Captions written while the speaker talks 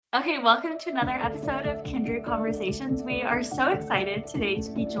Okay, welcome to another episode of Kindred Conversations. We are so excited today to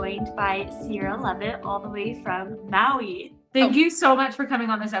be joined by Sierra Levitt, all the way from Maui. Thank you so much for coming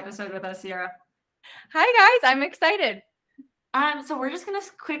on this episode with us, Sierra. Hi, guys. I'm excited. So we're just going to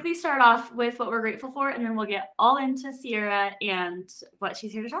quickly start off with what we're grateful for, and then we'll get all into Sierra and what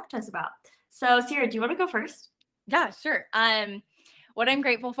she's here to talk to us about. So, Sierra, do you want to go first? Yeah, sure. What I'm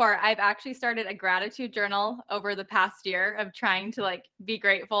grateful for, I've actually started a gratitude journal over the past year of trying to be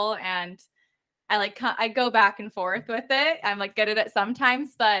grateful, and I go back and forth with it. I'm good at it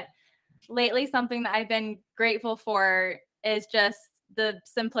sometimes, but lately something that I've been grateful for is just the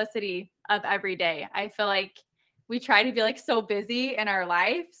simplicity of every day. I feel like we try to be so busy in our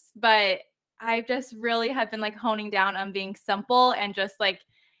lives, but I just really have been honing down on being simple and just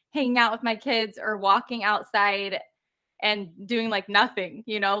hanging out with my kids or walking outside and doing nothing,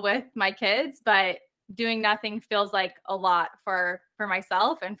 with my kids, but doing nothing feels like a lot for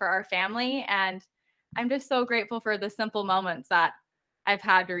myself and for our family. And I'm just so grateful for the simple moments that I've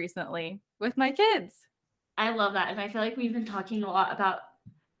had recently with my kids. I love that. And I feel like we've been talking a lot about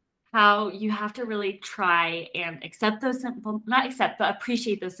how you have to really try and accept those simple, not accept, but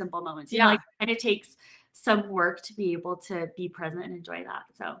appreciate those simple moments. You know, and it takes some work to be able to be present and enjoy that.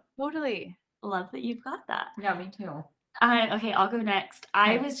 So totally love that you've got that. Yeah, me too. Okay, I'll go next.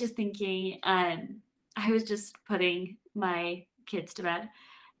 I was just thinking, I was just putting my kids to bed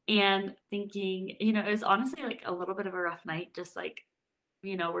and thinking, it was honestly a little bit of a rough night, just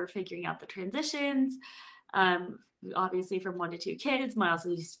we're figuring out the transitions. Obviously from 1 to 2 kids. Miles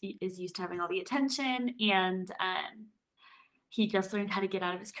is used to having all the attention, and he just learned how to get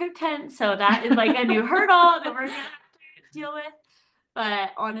out of his crib tent. So that is a new hurdle that we're gonna have to deal with.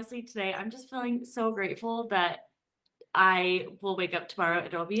 But honestly, today I'm just feeling so grateful that I will wake up tomorrow.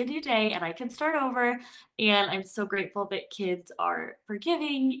 It'll be a new day and I can start over. And I'm so grateful that kids are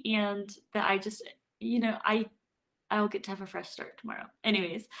forgiving and that I just, I'll get to have a fresh start tomorrow.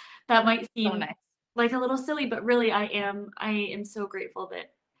 Anyways, that might seem nice. A little silly, but really I am so grateful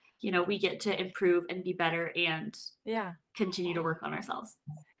that, we get to improve and be better and continue to work on ourselves.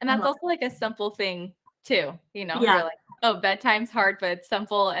 And that's also a simple thing too, Yeah. You're oh, bedtime's hard, but it's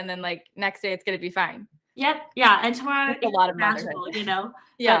simple. And then next day it's going to be fine. Yep. Yeah. And tomorrow it's a lot of magical,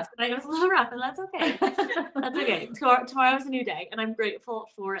 Yeah. But tonight was a little rough, and that's okay. That's okay. Tomorrow's a new day, and I'm grateful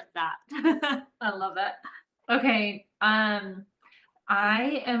for that. I love that. Okay.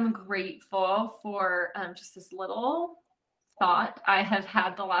 I am grateful for just this little thought I have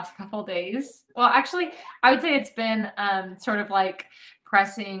had the last couple days. Well, actually, I would say it's been sort of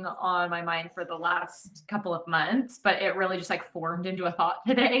pressing on my mind for the last couple of months, but it really just formed into a thought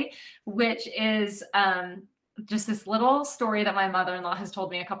today, which is just this little story that my mother-in-law has told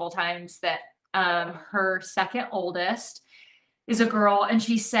me a couple of times, that her second oldest is a girl, and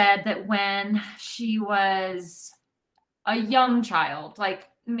she said that when she was a young child,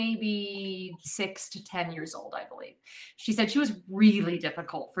 maybe 6 to 10 years old, I believe, she said she was really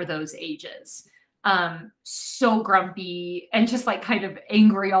difficult for those ages. So grumpy and just kind of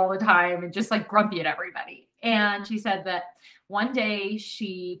angry all the time and just grumpy at everybody. And she said that one day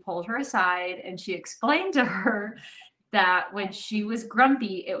she pulled her aside and she explained to her that when she was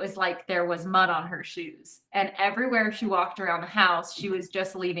grumpy, it was like there was mud on her shoes, and everywhere she walked around the house, she was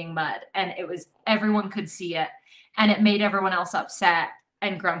just leaving mud, and everyone could see it, and it made everyone else upset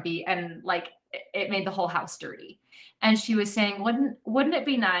and grumpy, and it made the whole house dirty. And she was saying, wouldn't it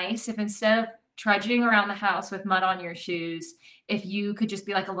be nice if instead of trudging around the house with mud on your shoes, if you could just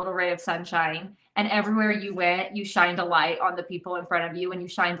be like a little ray of sunshine, and everywhere you went, you shined a light on the people in front of you, and you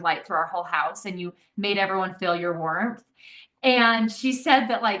shined light through our whole house, and you made everyone feel your warmth. And she said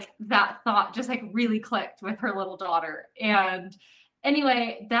that that thought just really clicked with her little daughter. And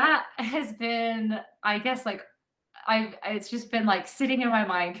anyway, that has been, I guess, it's just been sitting in my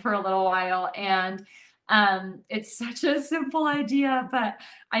mind for a little while. And it's such a simple idea, but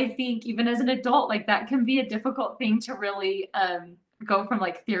I think even as an adult, that can be a difficult thing to really go from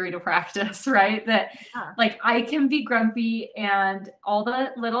theory to practice, right? That I can be grumpy, and all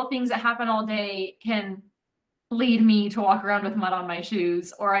the little things that happen all day can lead me to walk around with mud on my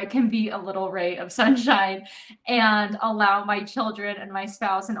shoes, or I can be a little ray of sunshine and allow my children and my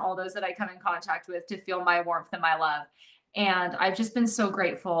spouse and all those that I come in contact with to feel my warmth and my love. And I've just been so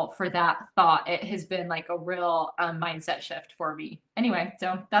grateful for that thought. It has been a real mindset shift for me. Anyway,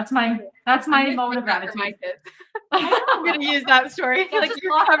 so that's my moment of gratitude. I'm going to use that story.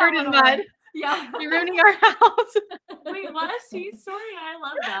 You're covered in mud. Yeah. You're ruining our house. Wait, what a sweet story. I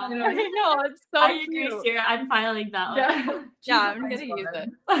love that. I know, it's so I agree, Sierra. I'm filing that one. Yeah, I'm going to use it.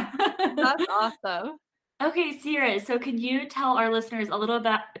 That's awesome. Okay, Sierra, so can you tell our listeners a little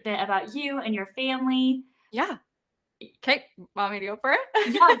bit about you and your family? Yeah. Okay. Want me to go for it?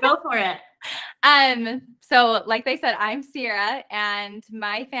 Yeah, go for it. So like they said, I'm Sierra, and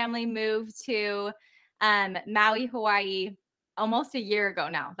my family moved to Maui, Hawaii almost a year ago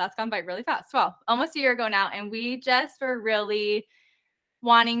now. That's gone by really fast. Well, almost a year ago now. And we just were really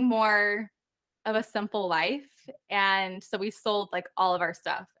wanting more of a simple life. And so we sold like all of our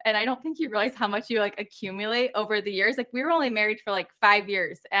stuff. And I don't think you realize how much you like accumulate over the years. Like we were only married for like 5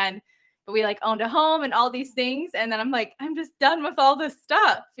 years, but we like owned a home and all these things. And then I'm like, I'm just done with all this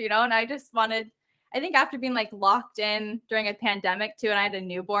stuff, and I just wanted, I think after being like locked in during a pandemic too, and I had a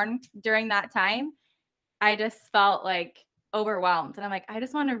newborn during that time, I just felt like overwhelmed. And I'm like, I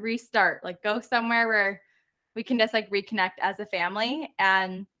just want to restart, like go somewhere where we can just like reconnect as a family.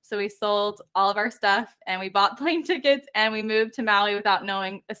 And so we sold all of our stuff and we bought plane tickets and we moved to Maui without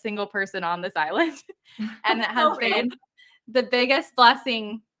knowing a single person on this island. And it has been the biggest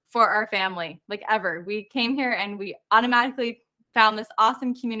blessing for our family, like ever. We came here and we automatically found this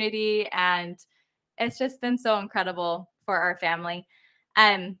awesome community, and it's just been so incredible for our family.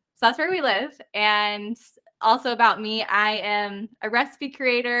 So that's where we live. And also about me, I am a recipe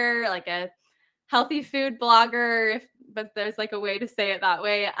creator, like a healthy food blogger, but there's like a way to say it that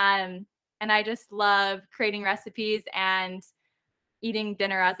way. And I just love creating recipes and eating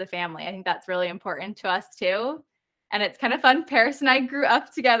dinner as a family. I think that's really important to us too. And it's kind of fun. Paris and I grew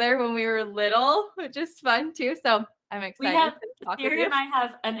up together when we were little, which is fun too. So I'm excited to talk with Sierra you. and I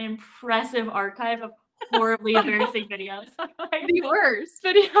have an impressive archive of horribly embarrassing videos. The worst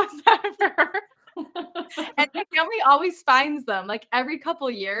videos ever. And my family always finds them like every couple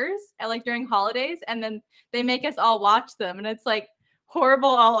years and like during holidays, and then they make us all watch them, and it's like horrible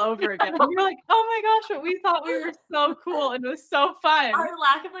all over again. And you're like, oh my gosh, but we thought we were so cool and it was so fun. Our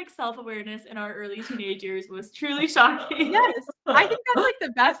lack of like self-awareness in our early teenage years was truly shocking. Yes, I think that's like the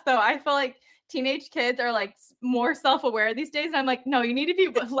best though. I feel like teenage kids are like more self-aware these days, and I'm like, no, you need to be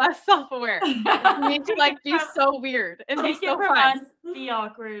less self-aware. You need to like be so weird and be Take it so from fun. us, be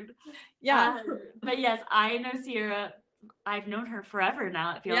awkward. Yeah. But yes, I know Sierra. I've known her forever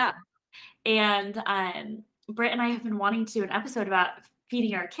now, it feels Yeah. like. And Britt and I have been wanting to do an episode about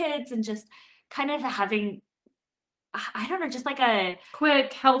feeding our kids and just kind of having, I don't know, just like a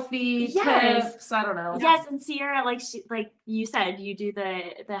quick, healthy Yes. tips. I don't know. yes. And Sierra, like you said, you do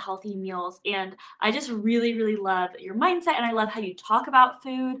the healthy meals, and I just really, really love your mindset, and I love how you talk about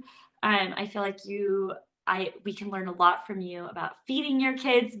food. I feel like we can learn a lot from you about feeding your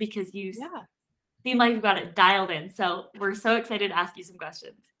kids because you Yeah. seem like you've got it dialed in. So we're so excited to ask you some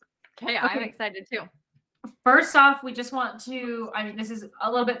questions. Okay, I'm excited too. First off, we just want to, I mean, this is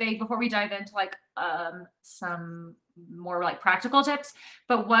a little bit vague before we dive into like some more like practical tips,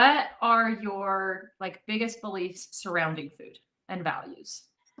 but what are your like biggest beliefs surrounding food and values?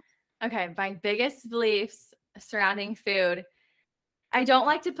 Okay, my biggest beliefs surrounding food. I don't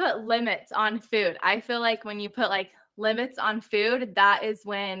like to put limits on food. I feel like when you put like limits on food, that is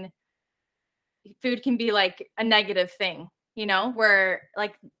when food can be like a negative thing, where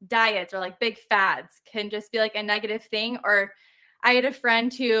like diets or like big fads can just be like a negative thing. Or I had a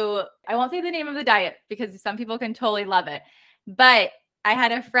friend who, I won't say the name of the diet because some people can totally love it, but I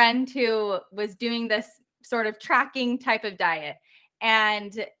had a friend who was doing this sort of tracking type of diet,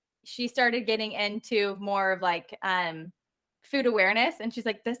 and she started getting into more of like food awareness. And she's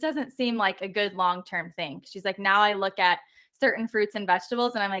like, this doesn't seem like a good long-term thing. She's like, now I look at certain fruits and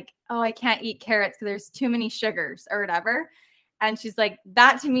vegetables and I'm like, oh, I can't eat carrots because there's too many sugars or whatever. And she's like,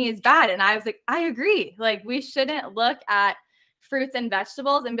 that to me is bad. And I was like, I agree. Like we shouldn't look at fruits and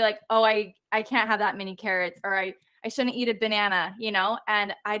vegetables and be like, oh, I can't have that many carrots, or I shouldn't eat a banana,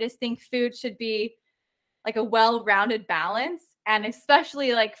 And I just think food should be like a well-rounded balance. And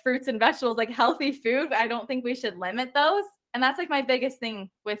especially like fruits and vegetables, like healthy food, I don't think we should limit those. And that's like my biggest thing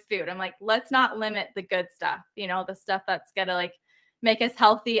with food. I'm like, let's not limit the good stuff, the stuff that's gonna like make us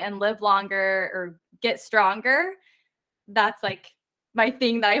healthy and live longer or get stronger. That's like my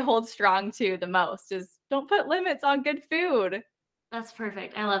thing that I hold strong to the most is don't put limits on good food. That's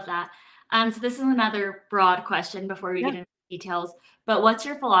perfect. I love that. So this is another broad question before we get into details, but what's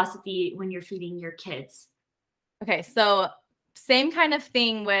your philosophy when you're feeding your kids? Okay, so same kind of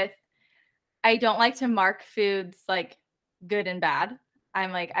thing with, I don't like to mark foods like good and bad.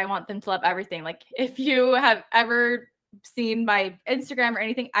 I'm like, I want them to love everything. Like if you have ever seen my Instagram or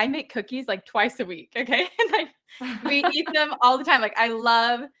anything, I make cookies like twice a week. Okay. And we eat them all the time. Like I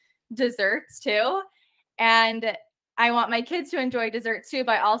love desserts too. And I want my kids to enjoy desserts too,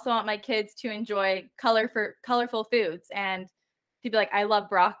 but I also want my kids to enjoy colorful foods and to be like, I love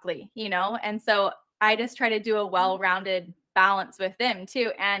broccoli, And so I just try to do a well-rounded balance with them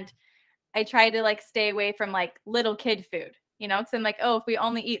too. And I try to like stay away from like little kid food, you know, because I'm like, oh, if we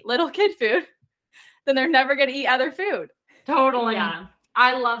only eat little kid food, then they're never going to eat other food. Totally. Yeah.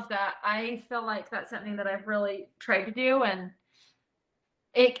 I love that. I feel like that's something that I've really tried to do. And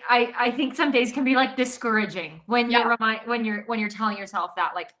I think some days can be like discouraging when when you're telling yourself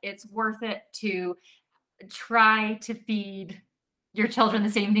that like it's worth it to try to feed your children the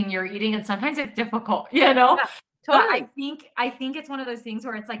same thing you're eating. And sometimes it's difficult, you know? Yeah, But totally. I think it's one of those things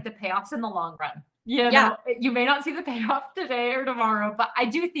where it's like the payoff's in the long run. You Yeah. know, you may not see the payoff today or tomorrow, but I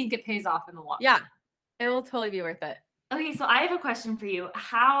do think it pays off in the long Yeah. run. It will totally be worth it. Okay, so I have a question for you.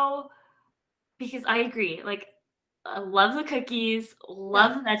 Because I agree, like, I love the cookies,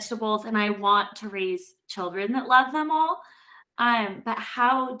 love the vegetables, and I want to raise children that love them all. But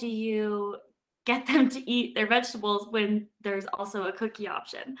how do you get them to eat their vegetables when there's also a cookie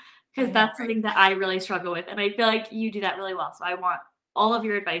option? Because that's something that I really struggle with, and I feel like you do that really well. So I want all of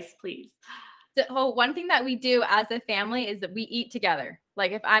your advice, please. So one thing that we do as a family is that we eat together.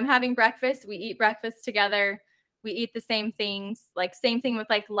 Like if I'm having breakfast, we eat breakfast together. We eat the same things, like same thing with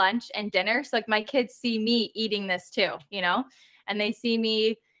like lunch and dinner. So like my kids see me eating this too, you know, and they see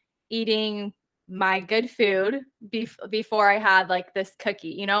me eating my good food before I had like this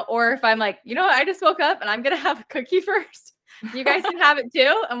cookie, you know, or if I'm like, you know what, I just woke up and I'm going to have a cookie first. You guys can have it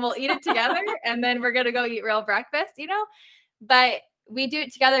too, and we'll eat it together. And then we're going to go eat real breakfast, you know, but we do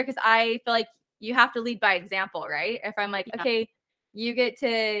it together because I feel like you have to lead by example, right? If I'm like, okay, you get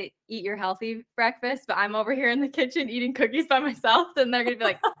to eat your healthy breakfast, but I'm over here in the kitchen eating cookies by myself, then they're going to be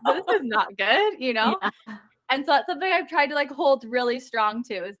like, this is not good, you know? Yeah. And so that's something I've tried to like hold really strong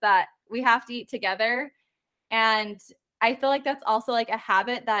to, is that we have to eat together. And I feel like that's also like a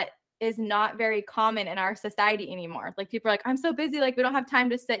habit that is not very common in our society anymore. Like people are like, I'm so busy, like we don't have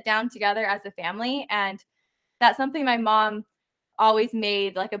time to sit down together as a family. And that's something my mom always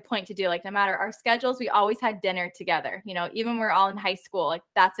made like a point to do. Like no matter our schedules, we always had dinner together, you know, even when we're all in high school, like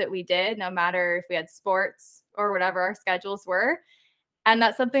that's what we did, no matter if we had sports or whatever our schedules were. And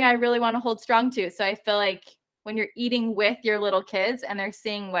that's something I really want to hold strong to. So I feel like when you're eating with your little kids and they're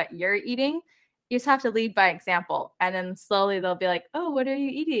seeing what you're eating, you just have to lead by example. And then slowly they'll be like, oh, what are you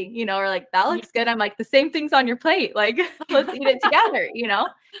eating? You know, or like, that looks good. I'm like, the same thing's on your plate. Like, let's eat it together. You know,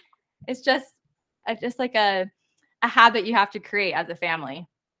 it's just like a habit you have to create as a family.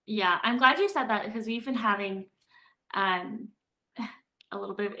 Yeah, I'm glad you said that, because we've been having a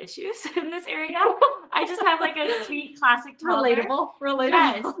little bit of issues in this area. I just have like a sweet classic toddler.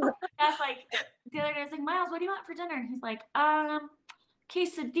 Relatable. Yes, like the other day I was like, Miles, what do you want for dinner? And he's like,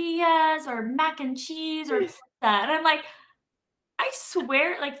 quesadillas or mac and cheese or that. And I'm like, I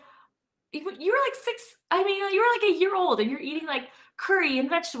swear, like you were like you were like a year old and you're eating like curry and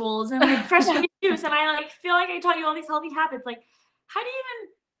vegetables and like fresh juice. And I like feel like I taught you all these healthy habits. Like, how do you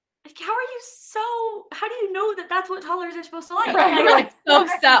know that that's what toddlers are supposed to like? Right. You're like so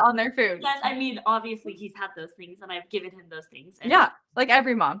set on their food. Yes, I mean, obviously he's had those things and I've given him those things. And yeah, like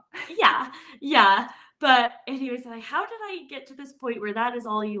every mom. Yeah. But anyways, like, how did I get to this point where that is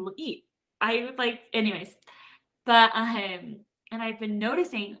all you will eat? I would like, anyways. But and I've been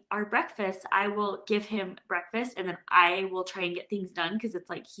noticing our breakfast, I will give him breakfast and then I will try and get things done because it's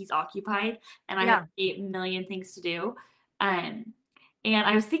like he's occupied and I have 8 million things to do. And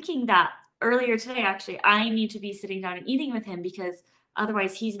I was thinking that earlier today, actually, I need to be sitting down and eating with him because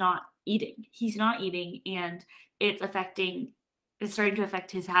otherwise he's not eating. He's not eating, and it's starting to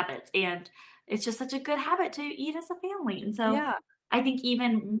affect his habits. And it's just such a good habit to eat as a family. And so I think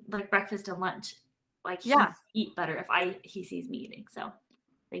even like breakfast and lunch, like he eat better if he sees me eating. So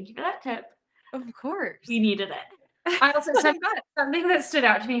thank you for that tip. Of course. We needed it. I also something that stood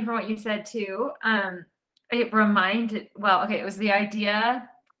out to me from what you said too. It was the idea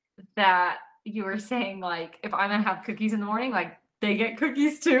that you were saying, like, if I'm gonna have cookies in the morning, like they get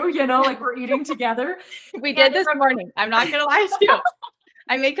cookies too, you know, like we're eating together. We did this morning. I'm not gonna lie to you.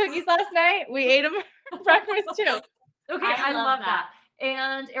 I made cookies last night. We ate them for breakfast too. Okay, I love that.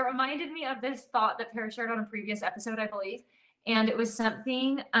 And it reminded me of this thought that Paris shared on a previous episode, I believe. And it was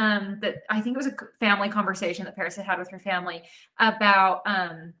something that I think it was a family conversation that Paris had with her family about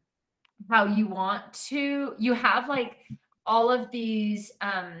how you have like all of these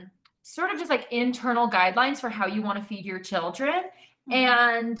sort of just like internal guidelines for how you want to feed your children.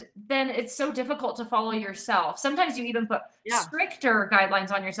 And then it's so difficult to follow yourself. Sometimes you even put stricter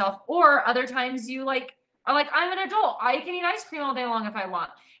guidelines on yourself, or other times you are like, I'm an adult. I can eat ice cream all day long if I want.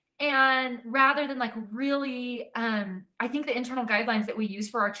 And rather than like really, I think the internal guidelines that we use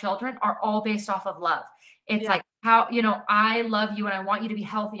for our children are all based off of love. It's Yeah. like, how, I love you and I want you to be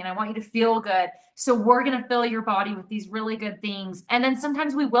healthy and I want you to feel good. So we're going to fill your body with these really good things. And then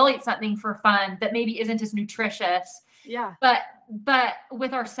sometimes we will eat something for fun that maybe isn't as nutritious, Yeah. but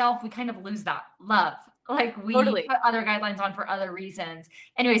with ourselves, we kind of lose that love. Like we Totally. put other guidelines on for other reasons.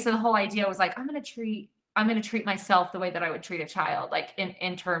 Anyway, so the whole idea was like, I'm going to treat myself the way that I would treat a child, like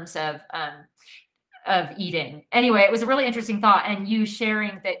in terms of eating. Anyway, it was a really interesting thought. And you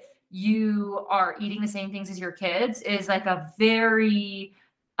sharing that you are eating the same things as your kids is like a very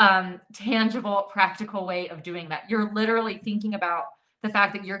tangible, practical way of doing that. You're literally thinking about the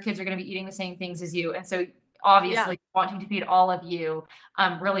fact that your kids are going to be eating the same things as you. And so obviously wanting to feed all of you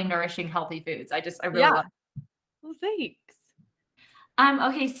really nourishing, healthy foods. I really love it. Well, thanks.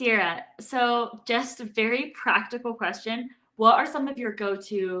 Okay, Sierra. So just a very practical question. What are some of your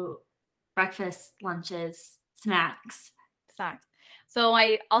go-to breakfast, lunches, snacks? So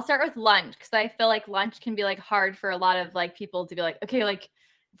I'll start with lunch because I feel like lunch can be like hard for a lot of like people to be like, okay, like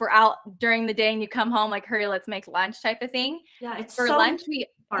if we're out during the day and you come home, like hurry, let's make lunch type of thing. Yeah, it's For so lunch,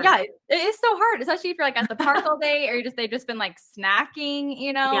 hard. it is so hard, especially if you're like at the park all day or they've just been like snacking,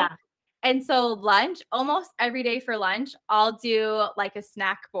 Yeah. And so lunch, almost every day for lunch, I'll do like a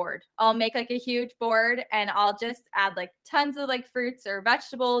snack board. I'll make like a huge board and I'll just add like tons of like fruits or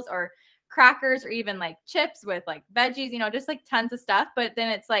vegetables or crackers or even like chips with like veggies, just like tons of stuff. But then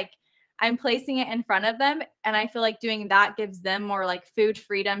it's like I'm placing it in front of them. And I feel like doing that gives them more like food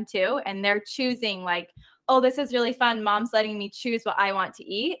freedom too. And they're choosing like, oh, this is really fun. Mom's letting me choose what I want to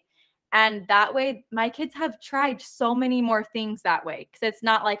eat. And that way, my kids have tried so many more things that way. Because it's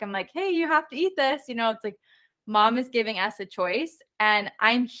not like I'm like, hey, you have to eat this. It's like mom is giving us a choice. And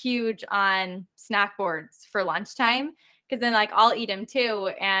I'm huge on snack boards for lunchtime. Because then like I'll eat them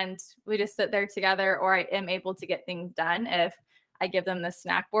too. And we just sit there together, or I am able to get things done if I give them the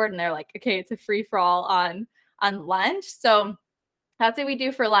snack board and they're like, okay, it's a free for all on lunch. So that's what we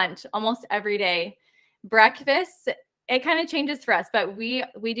do for lunch almost every day. Breakfast, it kind of changes for us, but we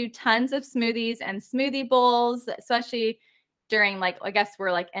do tons of smoothies and smoothie bowls, especially during like, I guess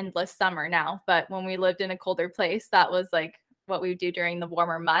we're like endless summer now, but when we lived in a colder place, that was like what we would do during the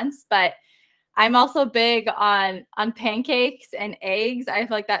warmer months. But I'm also big on pancakes and eggs. I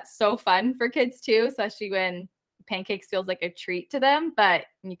feel like that's so fun for kids too, especially when pancakes feels like a treat to them, but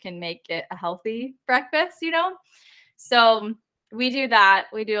you can make it a healthy breakfast, So we do that.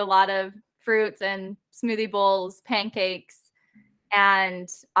 We do a lot of fruits and smoothie bowls, pancakes, and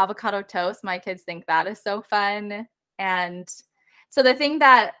avocado toast. My kids think that is so fun. And so the thing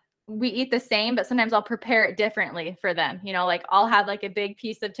that we eat the same, but sometimes I'll prepare it differently for them. Like I'll have like a big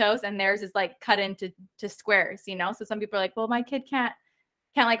piece of toast and theirs is like cut into squares, So some people are like, well, my kid can't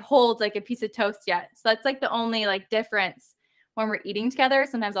like hold like a piece of toast yet. So that's like the only like difference when we're eating together.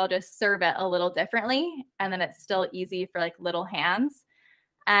 Sometimes I'll just serve it a little differently and then it's still easy for like little hands.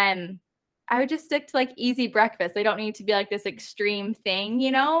 And I would just stick to like easy breakfast. They don't need to be like this extreme thing,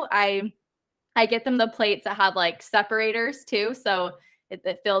 I get them the plates that have like separators too. So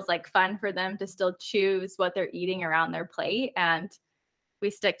it feels like fun for them to still choose what they're eating around their plate. And we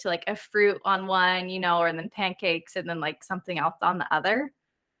stick to like a fruit on one, or then pancakes and then like something else on the other.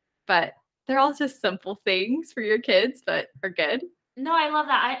 But they're all just simple things for your kids, but are good. No, I love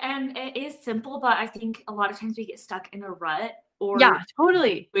that. And it is simple, but I think a lot of times we get stuck in a rut or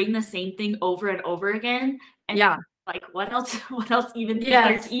totally doing the same thing over and over again. And like, what else even is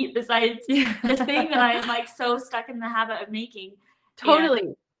there to eat besides this thing that I am like so stuck in the habit of making?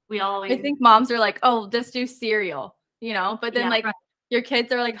 Totally. And I think moms are like, oh, just do cereal, but then like your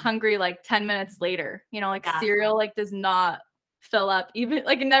kids are like hungry like 10 minutes later, like cereal like does not fill up, even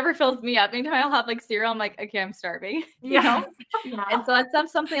like it never fills me up. Anytime I'll have like cereal, I'm like, okay, I'm starving, And so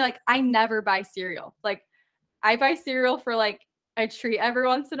that's something like I never buy cereal. Like I buy cereal for like a treat every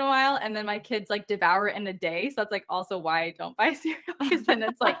once in a while, and then my kids like devour it in a day. So that's like also why I don't buy cereal, because then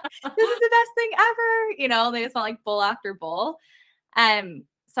it's like this is the best thing ever. They just want like bowl after bowl.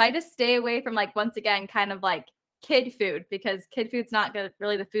 So I just stay away from like, once again, kind of like kid food, because kid food's not good,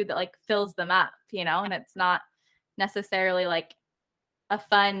 really the food that like fills them up, and it's not necessarily like a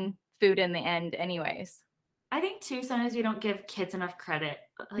fun food in the end anyways. I think too, sometimes we don't give kids enough credit.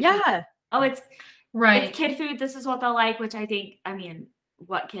 Like, it's right. It's kid food. This is what they'll like, which I think,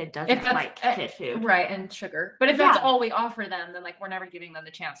 what kid doesn't like kid food? Right. And sugar. But if that's all we offer them, then like we're never giving them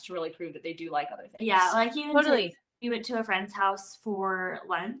the chance to really prove that they do like other things. Yeah. Like even we went to a friend's house for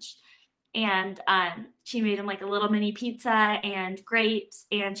lunch, and she made him like a little mini pizza and grapes,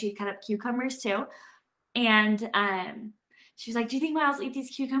 and she cut up cucumbers too. And she was like, do you think Miles will eat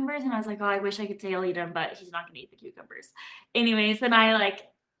these cucumbers? And I was like, oh, I wish I could say he'll eat them, but he's not going to eat the cucumbers. Anyways, then I like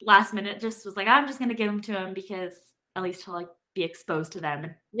last minute just was like, I'm just gonna give them to him because at least he'll like be exposed to them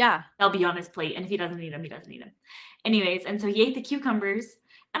and Yeah. they'll be on his plate. And if he doesn't eat them, he doesn't eat them. Anyways, and so he ate the cucumbers,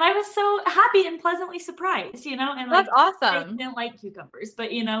 and I was so happy and pleasantly surprised, you know, and like That's I awesome. didn't like cucumbers,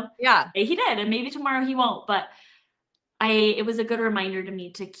 but you know, Yeah. he did, and maybe tomorrow he won't. But it was a good reminder to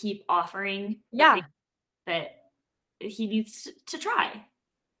me to keep offering the Yeah. things that he needs to try.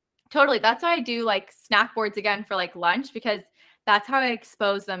 Totally. That's why I do like snack boards again for like lunch, because that's how I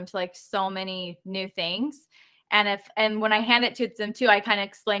expose them to like so many new things. And when I hand it to them too, I kind of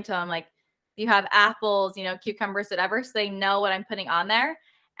explain to them like, you have apples, you know, cucumbers, whatever, so they know what I'm putting on there.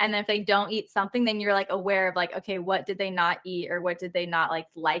 And then if they don't eat something, then you're like aware of like, okay, what did they not eat, or what did they not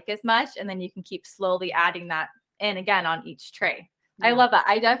like as much? And then you can keep slowly adding that in again on each tray. I Yeah. love that.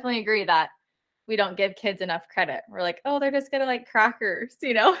 I definitely agree that we don't give kids enough credit. We're like, oh, they're just gonna like crackers,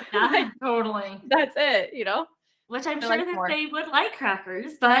 you know? Yeah. Totally. That's it, you know? Which I'm I sure like that more. they would like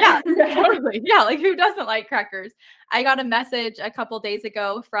crackers, but Yeah, totally. Yeah, like who doesn't like crackers? I got a message a couple days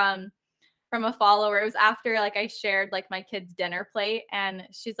ago from a follower. It was after like I shared like my kids' dinner plate, and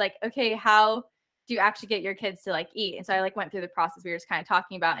she's like, okay, how do you actually get your kids to like eat? And so I like went through the process we were just kind of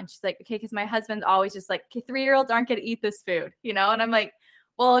talking about, and she's like, okay, because my husband's always just like, okay, 3-year-olds aren't gonna eat this food, you know? And I'm like,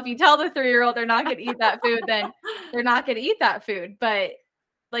 well, if you tell the 3-year-old they're not gonna eat that food, then they're not gonna eat that food. But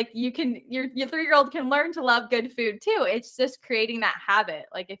like you can, your 3-year-old can learn to love good food too. It's just creating that habit.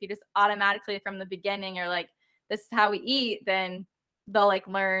 Like if you just automatically from the beginning are like, this is how we eat, then they'll like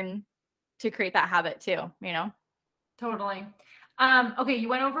learn to create that habit too, you know? Totally. Okay, you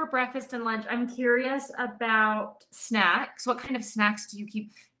went over breakfast and lunch. I'm curious about snacks. What kind of snacks do you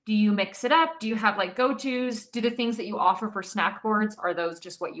keep? Do you mix it up? Do you have like go-tos? Do the things that you offer for snack boards, are those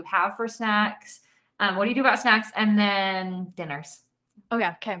just what you have for snacks? What do you do about snacks? And then dinners. Oh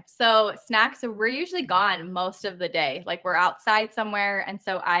yeah. Okay. So snacks, so we're usually gone most of the day. Like we're outside somewhere. And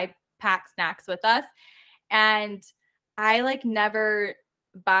so I pack snacks with us. And I like never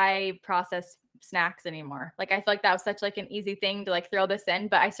buy processed snacks anymore. Like I feel like that was such like an easy thing to like throw this in,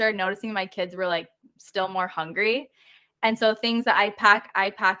 but I started noticing my kids were like still more hungry. And so things that I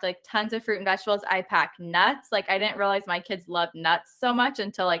packed like tons of fruit and vegetables. I pack nuts. Like I didn't realize my kids love nuts so much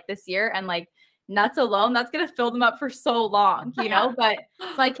until like this year. And like nuts alone, that's gonna fill them up for so long, you know. But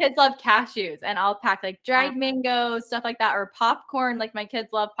so my kids love cashews, and I'll pack like dried mangoes, stuff like that, or popcorn. Like my kids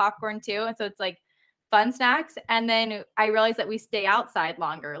love popcorn too. And so it's like fun snacks. And then I realized that we stay outside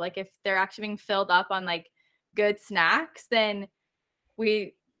longer. Like if they're actually being filled up on like good snacks, then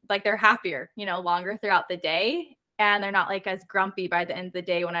we like they're happier, you know, longer throughout the day. And they're not like as grumpy by the end of the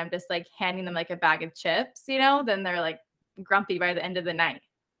day when I'm just like handing them like a bag of chips, you know, then they're like grumpy by the end of the night.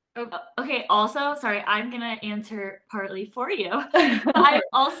 Okay, also, sorry, I'm gonna answer partly for you. I've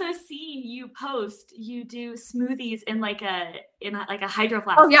also seen you post, you do smoothies in like a hydro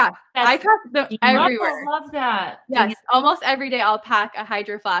flask. Oh yeah, I That's pack them everywhere. I love that. Yes, almost every day I'll pack a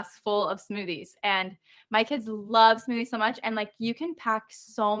hydro flask full of smoothies, and my kids love smoothies so much. And like you can pack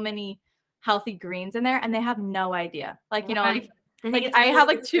so many healthy greens in there, and they have no idea. Like you know, Right. like it's I cool have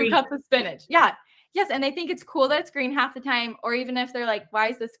that like it's 2 green. cups of spinach. Yeah. Yes, and they think it's cool that it's green half the time, or even if they're like, why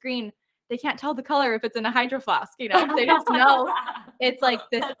is this green? They can't tell the color if it's in a hydro flask, you know. They just know it's like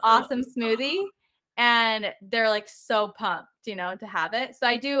this That's awesome smoothie, and they're like so pumped, you know, to have it. So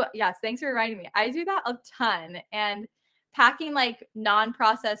I do, yes, thanks for reminding me. I do that a ton. And packing like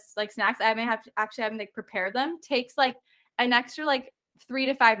non-processed like snacks, I haven't having to prepare them takes like an extra like 3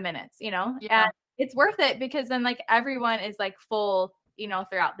 to 5 minutes, you know. Yeah. And it's worth it because then like everyone is like full, you know,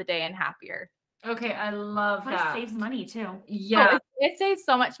 throughout the day and happier. Okay, I love But it that. saves money too. Yeah. Oh, it saves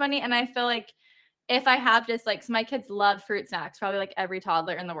so much money. And I feel like if I have just like, so my kids love fruit snacks, probably like every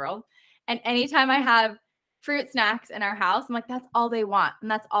toddler in the world. And anytime I have fruit snacks in our house, I'm like, that's all they want.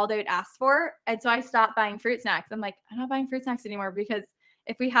 And that's all they would ask for. And so I stopped buying fruit snacks. I'm like, I'm not buying fruit snacks anymore, because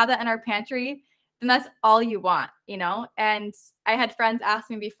if we have that in our pantry, then that's all you want, you know? And I had friends ask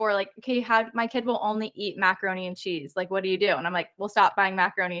me before, like, okay, how my kid will only eat macaroni and cheese. Like, what do you do? And I'm like, we'll stop buying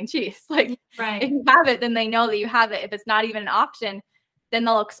macaroni and cheese. Like, Right. if you have it, then they know that you have it. If it's not even an option, then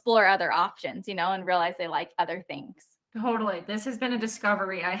they'll explore other options, you know, and realize they like other things. Totally. This has been a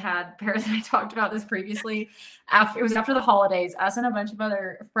discovery I had. Paris and I talked about this previously. It was after the holidays. Us and a bunch of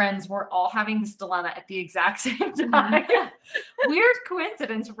other friends were all having this dilemma at the exact same time. Weird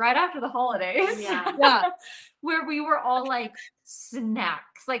coincidence right after the holidays. Yeah. Where we were all like,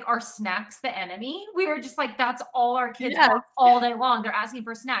 snacks. Like, are snacks the enemy? We were just like, that's all our kids want all day long. They're asking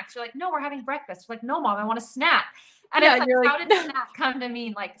for snacks. You're like, no, we're having breakfast. We're like, no, mom, I want a snack. And Yeah, it's like, you're like, how did snack come to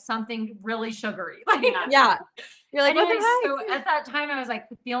mean like something really sugary? Like, yeah. You're like, what anyway, the so heck? at that time I was like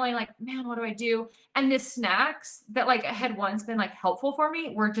feeling like, man, what do I do? And the snacks that like had once been like helpful for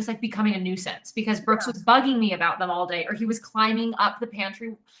me were just like becoming a nuisance because Brooks was bugging me about them all day, or he was climbing up the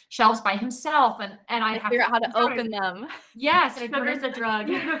pantry shelves by himself, and I'd Like, have figure to out how to open them. Yes, and I'd Sugar's a drug.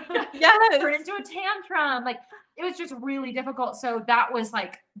 Yes. turn into a tantrum. Like it was just really difficult. So that was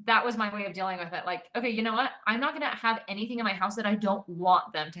my way of dealing with it. Like, okay, you know what? I'm not gonna have anything in my house that I don't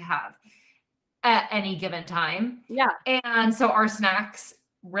want them to have at any given time. Yeah. And so our snacks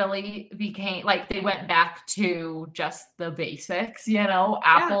really became like they went back to just the basics,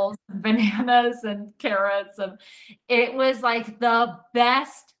 apples, bananas, and carrots. And it was like the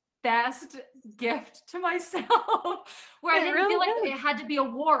best gift to myself where I It didn't really feel like is. it had to be a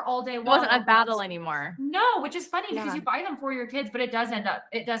war all day long. It wasn't a battle anymore. No, which is funny because Yeah. you buy them for your kids, but it does end up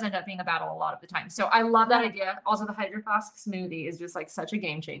being a battle a lot of the time. So I love that idea. Also, the Hydro Flask smoothie is just like such a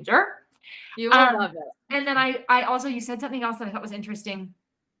game changer. You will love it. And then I also, you said something else that I thought was interesting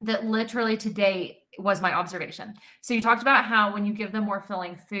that literally today was my observation. So you talked about how when you give them more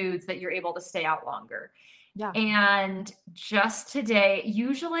filling foods that you're able to stay out longer. Yeah. And just today,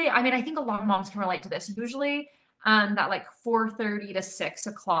 usually, I mean, I think a lot of moms can relate to this. Usually that like 4:30 to 6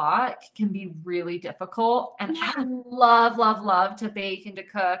 o'clock can be really difficult. And I love to bake and to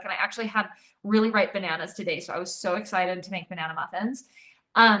cook. And I actually had really ripe bananas today. So I was so excited to make banana muffins.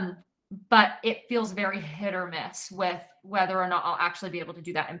 But it feels very hit or miss with whether or not I'll actually be able to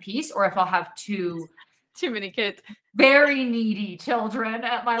do that in peace, or if I'll have too many kids. very needy children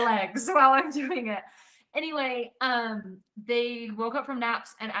at my legs while I'm doing it. Anyway, they woke up from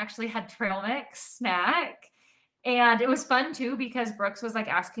naps and actually had trail mix snack. And it was fun too, because Brooks was like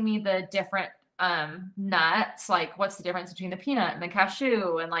asking me the different nuts, like what's the difference between the peanut and the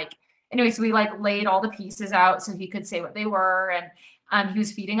cashew. And like, anyway, so we like laid all the pieces out so he could say what they were. And he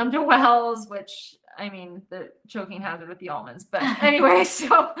was feeding them to Wells, which, I mean, the choking hazard with the almonds. But anyway,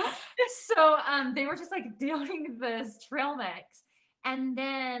 so they were just like doing this trail mix. And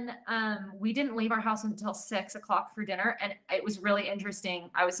then we didn't leave our house until 6 o'clock for dinner. And it was really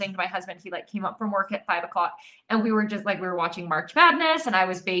interesting. I was saying to my husband, he like came up from work at 5 o'clock, and we were just like, we were watching March Madness, and I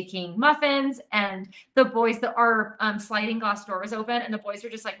was baking muffins, and the boys, our sliding glass door was open, and the boys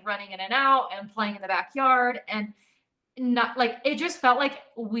were just like running in and out and playing in the backyard. And not like, it just felt like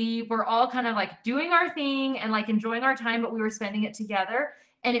we were all kind of like doing our thing and like enjoying our time, but we were spending it together.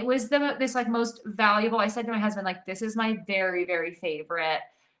 And it was this like most valuable. I said to my husband, like, this is my very, very favorite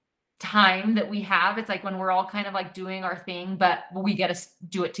time that we have. It's like when we're all kind of like doing our thing, but we get to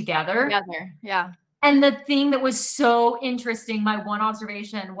do it together. Yeah. And the thing that was so interesting, my one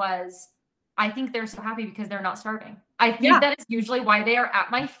observation was, I think they're so happy because they're not starving. I think that is usually why they are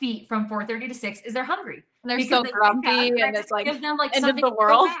at my feet from 4:30 to 6 is they're hungry. And they're so grumpy, and it's like give them like end of something the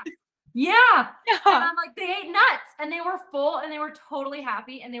world. Yeah. And I'm like, they ate nuts and they were full and they were totally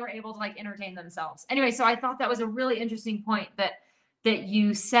happy and they were able to like entertain themselves. Anyway, so I thought that was a really interesting point that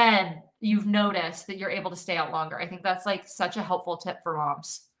you said you've noticed that you're able to stay out longer. I think that's like such a helpful tip for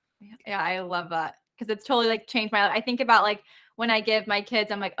moms. Yeah, I love that because it's totally like changed my life. I think about like when I give my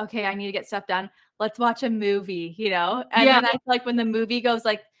kids, I'm like, okay, I need to get stuff done. Let's watch a movie, And then I feel like when the movie goes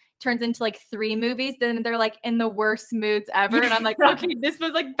like turns into like 3 movies, then they're like in the worst moods ever. And I'm like, okay, this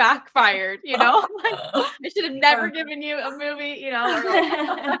was like backfired, Like I should have never given you a movie, or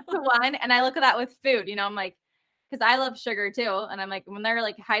like, that's the one. And I look at that with food, I'm like, because I love sugar too. And I'm like, when they're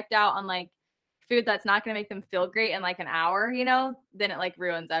like hyped out on like food that's not going to make them feel great in like an hour, then it like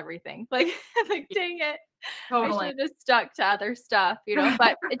ruins everything. Like dang it. Totally. I should have just stuck to other stuff,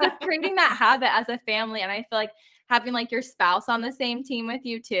 but it's just creating that habit as a family. And I feel like having like your spouse on the same team with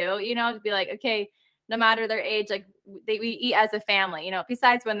you too, to be like, okay, no matter their age, like we eat as a family,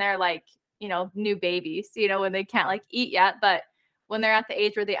 besides when they're like, new babies, when they can't like eat yet, but when they're at the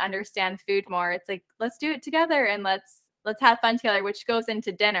age where they understand food more, it's like, let's do it together and let's have fun together, which goes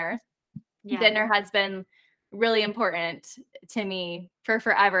into dinner. Yeah. Dinner has been really important to me for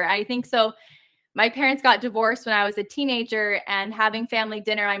forever. I think so. My parents got divorced when I was a teenager, and having family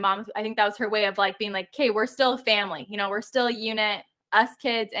dinner, my mom, I think that was her way of like being like, okay, we're still a family, we're still a unit, us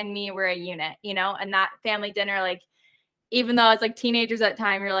kids and me, we're a unit, and that family dinner, like, even though I was like teenagers at the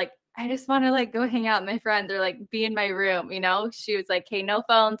time, you're like, I just want to like go hang out with my friends or like be in my room, she was like, hey, no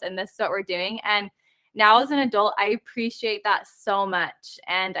phones. And this is what we're doing. And now as an adult, I appreciate that so much.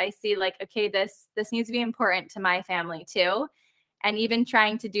 And I see like, okay, this needs to be important to my family too. And even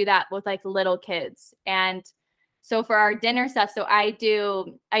trying to do that with like little kids. And so for our dinner stuff, so I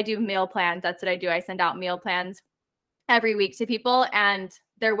do meal plans. That's what I do. I send out meal plans every week to people, and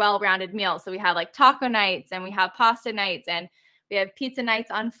they're well-rounded meals. So we have like taco nights, and we have pasta nights, and we have pizza nights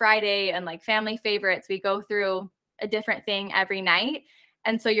on Friday, and like family favorites. We go through a different thing every night.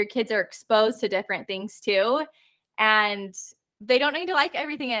 And so your kids are exposed to different things too. And they don't need to like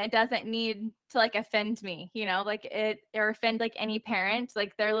everything, and it doesn't need to like offend me, you know, like it or offend like any parent.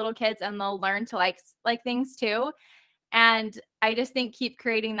 Like they're little kids, and they'll learn to like things too. And I just think keep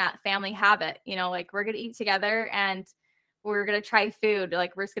creating that family habit, you know, like we're going to eat together, and we're going to try food.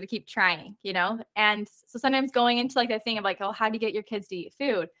 Like we're just going to keep trying, you know? And so sometimes going into like the thing of like, oh, how do you get your kids to eat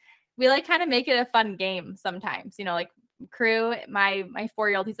food? We like kind of make it a fun game sometimes, you know, like Crew, my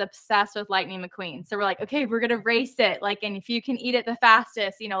 4-year-old, he's obsessed with Lightning McQueen. So we're like, okay, we're going to race it. Like, and if you can eat it the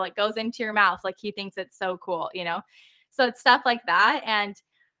fastest, you know, like goes into your mouth, like he thinks it's so cool, you know? So it's stuff like that. And,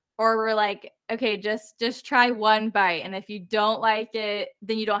 or we're like, okay, just try one bite. And if you don't like it,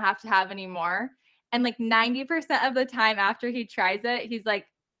 then you don't have to have any more. And like 90% of the time after he tries it, he's like,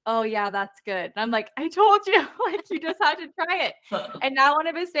 oh yeah, that's good. And I'm like, I told you, like you just had to try it. And now one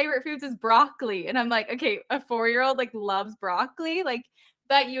of his favorite foods is broccoli. And I'm like, okay, a 4-year-old like loves broccoli, like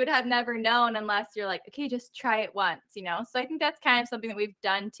that you would have never known unless you're like, okay, just try it once, you know? So I think that's kind of something that we've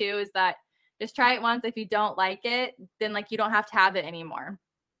done too, is that just try it once. If you don't like it, then like you don't have to have it anymore.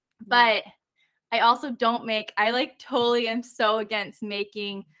 But I also I like totally am so against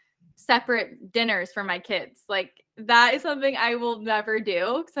making separate dinners for my kids. Like that is something I will never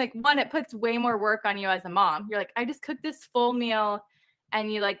do. It's like, one, it puts way more work on you as a mom. You're like, I just cooked this full meal,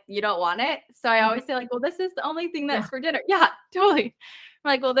 and you don't want it. So I always say like, well, this is the only thing that's for dinner. Yeah, totally. I'm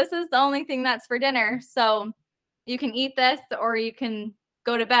like, well, this is the only thing that's for dinner. So you can eat this, or you can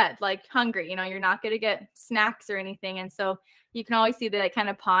go to bed like hungry, you know, you're not going to get snacks or anything. And so you can always see they like kind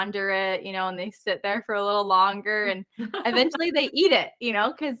of ponder it, you know, and they sit there for a little longer, and eventually they eat it, you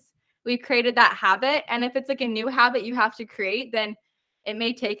know, because we've created that habit. And if it's like a new habit you have to create, then it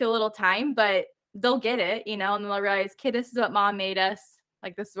may take a little time, but they'll get it, you know, and they'll realize, okay, this is what mom made us.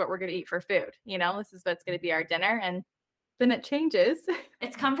 Like, this is what we're going to eat for food. You know, this is what's going to be our dinner. And then it changes.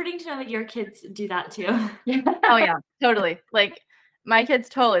 It's comforting to know that your kids do that too. Oh yeah, totally. Like my kids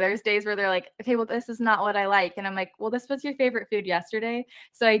totally. There's days where they're like, okay, well, this is not what I like. And I'm like, well, this was your favorite food yesterday.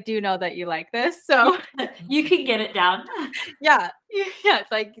 So I do know that you like this. So you can get it down. Yeah. Yeah.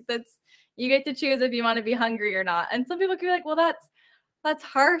 It's like, you get to choose if you want to be hungry or not. And some people can be like, well, that's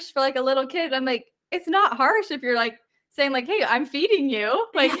harsh for like a little kid. I'm like, it's not harsh if you're like saying like, hey, I'm feeding you.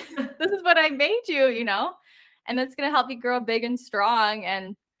 Like, this is what I made you, you know, and it's going to help you grow big and strong.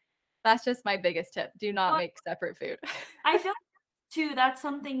 And that's just my biggest tip. Do not make separate food. I feel too, that's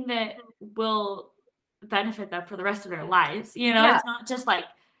something that will benefit them for the rest of their lives. You know, It's not just like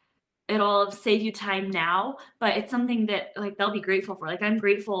it'll save you time now, but it's something that like they'll be grateful for. Like I'm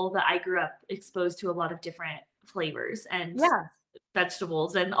grateful that I grew up exposed to a lot of different flavors and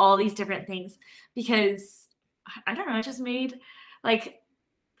vegetables and all these different things, because I don't know, it just made like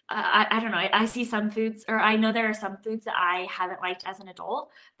I don't know. I see some foods, or I know there are some foods that I haven't liked as an adult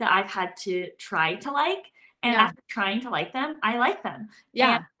that I've had to try to like. And after trying to like them, I like them.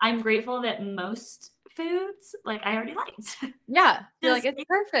 Yeah. And I'm grateful that most foods, like I already liked. Yeah. You're like, it's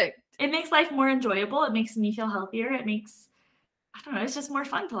perfect. It makes life more enjoyable. It makes me feel healthier. It makes, I don't know, it's just more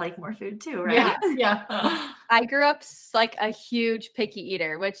fun to like more food too, right? Yeah. I grew up like a huge picky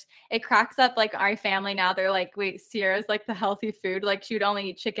eater, which it cracks up like our family now. They're like, wait, Sierra's like the healthy food. Like she would only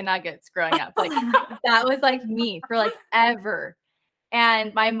eat chicken nuggets growing up. Like that was like me for like ever.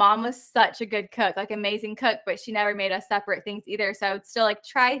 And my mom was such a good cook, like amazing cook, but she never made us separate things either. So I would still like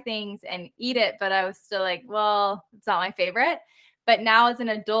try things and eat it, but I was still like, well, it's not my favorite. But now as an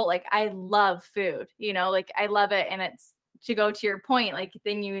adult, like I love food, you know, like I love it. And it's, to go to your point, like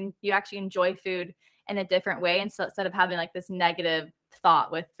then you actually enjoy food in a different way. And so instead of having like this negative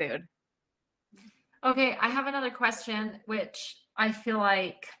thought with food. Okay. I have another question, which I feel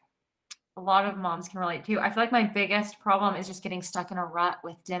like a lot of moms can relate to. I feel like my biggest problem is just getting stuck in a rut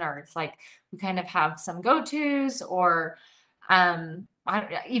with dinner. It's like we kind of have some go-tos, or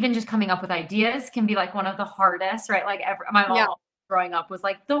even just coming up with ideas can be like one of the hardest, right? Like my mom growing up was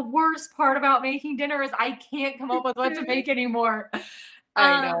like, the worst part about making dinner is I can't come up with what to make anymore.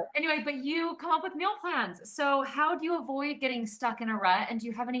 I know. Anyway, but you come up with meal plans. So how do you avoid getting stuck in a rut? And do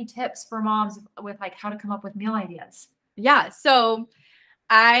you have any tips for moms with like how to come up with meal ideas? Yeah. So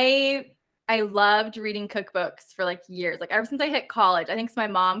I loved reading cookbooks for like years, like ever since I hit college. I think my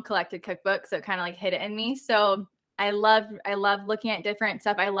mom collected cookbooks, so it kind of like hit it in me. So I love looking at different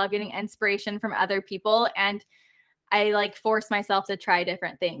stuff. I love getting inspiration from other people, and I like force myself to try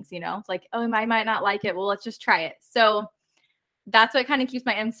different things, you know. It's like, oh, I might not like it. Well, let's just try it. So that's what kind of keeps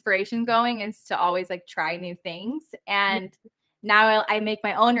my inspiration going, is to always like try new things. And now I make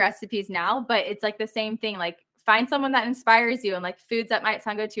my own recipes now, but it's like the same thing. Like find someone that inspires you, and like foods that might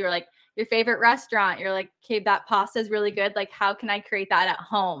sound good to you, or like your favorite restaurant. You're like, okay, that pasta is really good. Like, how can I create that at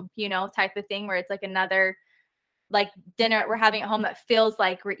home? You know, type of thing, where it's like another like dinner we're having at home that feels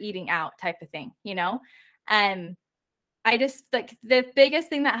like we're eating out type of thing, you know? And I just like the biggest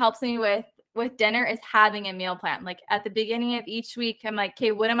thing that helps me with dinner is having a meal plan. Like at the beginning of each week, I'm like,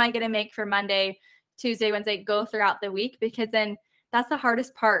 okay, what am I going to make for Monday, Tuesday, Wednesday, go throughout the week? Because then that's the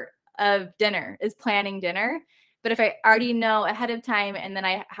hardest part of dinner, is planning dinner. But if I already know ahead of time, and then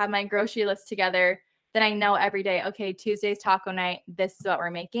I have my grocery list together, then I know every day, okay, Tuesday's taco night, this is what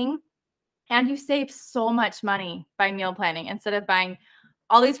we're making. And you save so much money by meal planning, instead of buying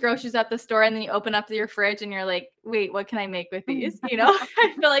all these groceries at the store and then you open up your fridge and you're like, wait, what can I make with these? You know,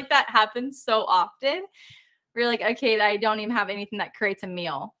 I feel like that happens so often. We're like, okay, I don't even have anything that creates a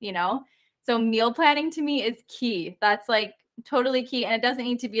meal, you know? So meal planning to me is key. That's like totally key. And it doesn't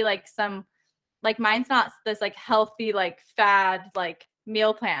need to be like some, like mine's not this like healthy, like fad, like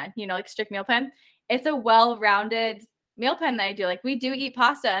meal plan, you know, like strict meal plan. It's a well-rounded meal plan that I do. Like we do eat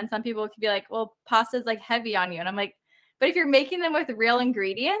pasta, and some people could be like, well, pasta is like heavy on you. And I'm like, but if you're making them with real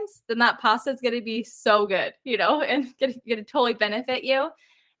ingredients, then that pasta is going to be so good, you know, and going to totally benefit you.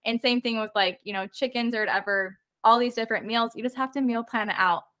 And same thing with like, you know, chickens or whatever, all these different meals. You just have to meal plan it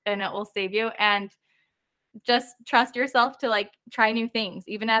out, and it will save you. And just trust yourself to like try new things.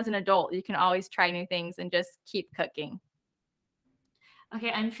 Even as an adult, you can always try new things and just keep cooking.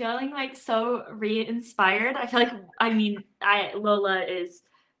 Okay, I'm feeling like so re-inspired. I feel like, I mean, Lola is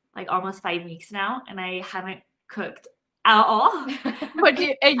like almost 5 weeks now, and I haven't cooked at all.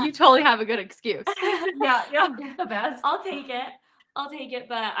 And you totally have a good excuse. Yeah, the best. I'll take it.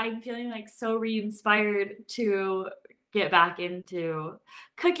 But I'm feeling like so re-inspired to get back into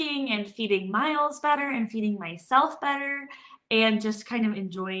cooking and feeding Miles better and feeding myself better, and just kind of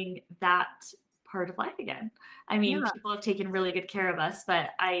enjoying that part of life again. I mean, people have taken really good care of us,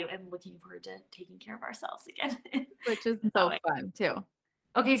 but I am looking forward to taking care of ourselves again. Which is so fun too.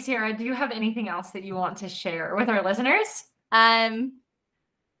 Okay, Sierra, do you have anything else that you want to share with our listeners?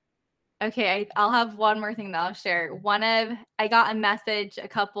 Okay, I'll have one more thing that I'll share. I got a message a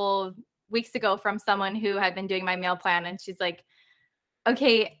couple weeks ago from someone who had been doing my meal plan, and she's like,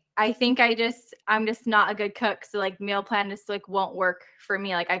 okay, I think I'm just not a good cook. So like meal plan just like won't work for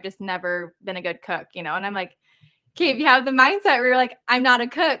me. Like I've just never been a good cook, you know? And I'm like, okay, if you have the mindset where you're like, I'm not a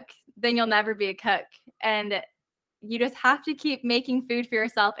cook, then you'll never be a cook. And you just have to keep making food for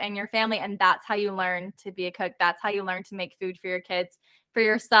yourself and your family. And that's how you learn to be a cook. That's how you learn to make food for your kids, for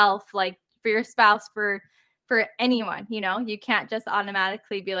yourself, like for your spouse, for anyone, you know? You can't just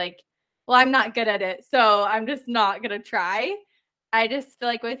automatically be like, well, I'm not good at it, so I'm just not going to try. I just feel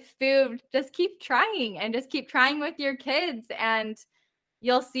like with food, just keep trying, and just keep trying with your kids, and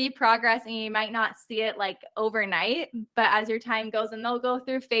you'll see progress. And you might not see it like overnight, but as your time goes, and they'll go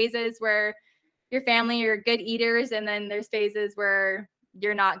through phases where your family are good eaters, and then there's phases where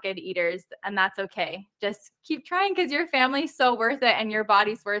you're not good eaters, and that's okay. Just keep trying, because your family's so worth it, and your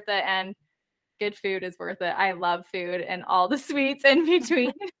body's worth it, and good food is worth it. I love food and all the sweets in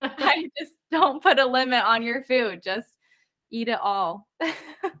between. I just don't put a limit on your food. Just eat it all.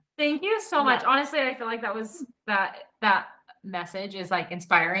 Thank you so much. Honestly, I feel like that message is like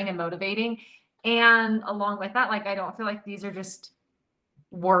inspiring and motivating. And along with that, like, I don't feel like these are just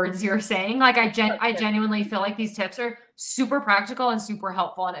words you're saying. Like I genuinely feel like these tips are super practical and super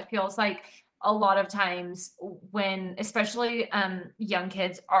helpful. And it feels like a lot of times when, especially young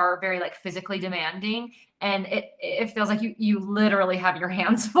kids are very like physically demanding, and it feels like you literally have your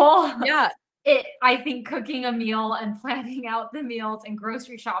hands full. Yeah. I think cooking a meal and planning out the meals and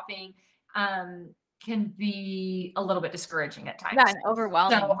grocery shopping can be a little bit discouraging at times. Yeah, and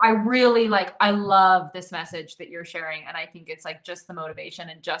overwhelming. So I love this message that you're sharing. And I think it's like just the motivation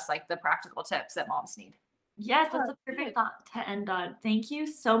and just like the practical tips that moms need. Yes, that's a perfect thought to end on. Thank you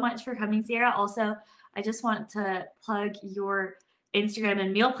so much for coming, Sierra. Also, I just want to plug your Instagram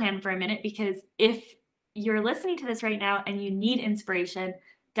and meal plan for a minute, because if you're listening to this right now and you need inspiration,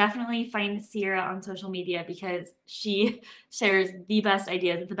 definitely find Sierra on social media, because she shares the best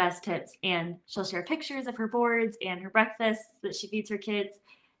ideas, the best tips, and she'll share pictures of her boards and her breakfasts that she feeds her kids.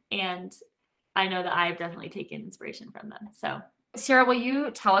 And I know that I've definitely taken inspiration from them. So Sierra, will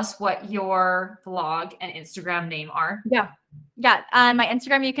you tell us what your blog and Instagram name are? Yeah. On my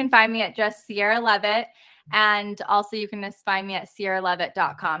Instagram, you can find me at just Sierra Levitt. And also you can just find me at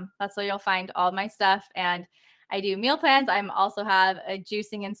sierralevitt.com. That's where you'll find all my stuff. And I do meal plans. I'm also have a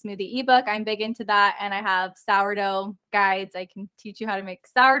juicing and smoothie ebook. I'm big into that. And I have sourdough guides. I can teach you how to make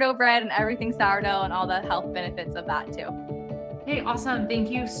sourdough bread and everything sourdough and all the health benefits of that too. Hey, awesome. Thank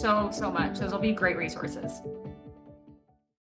you so much. Those will be great resources.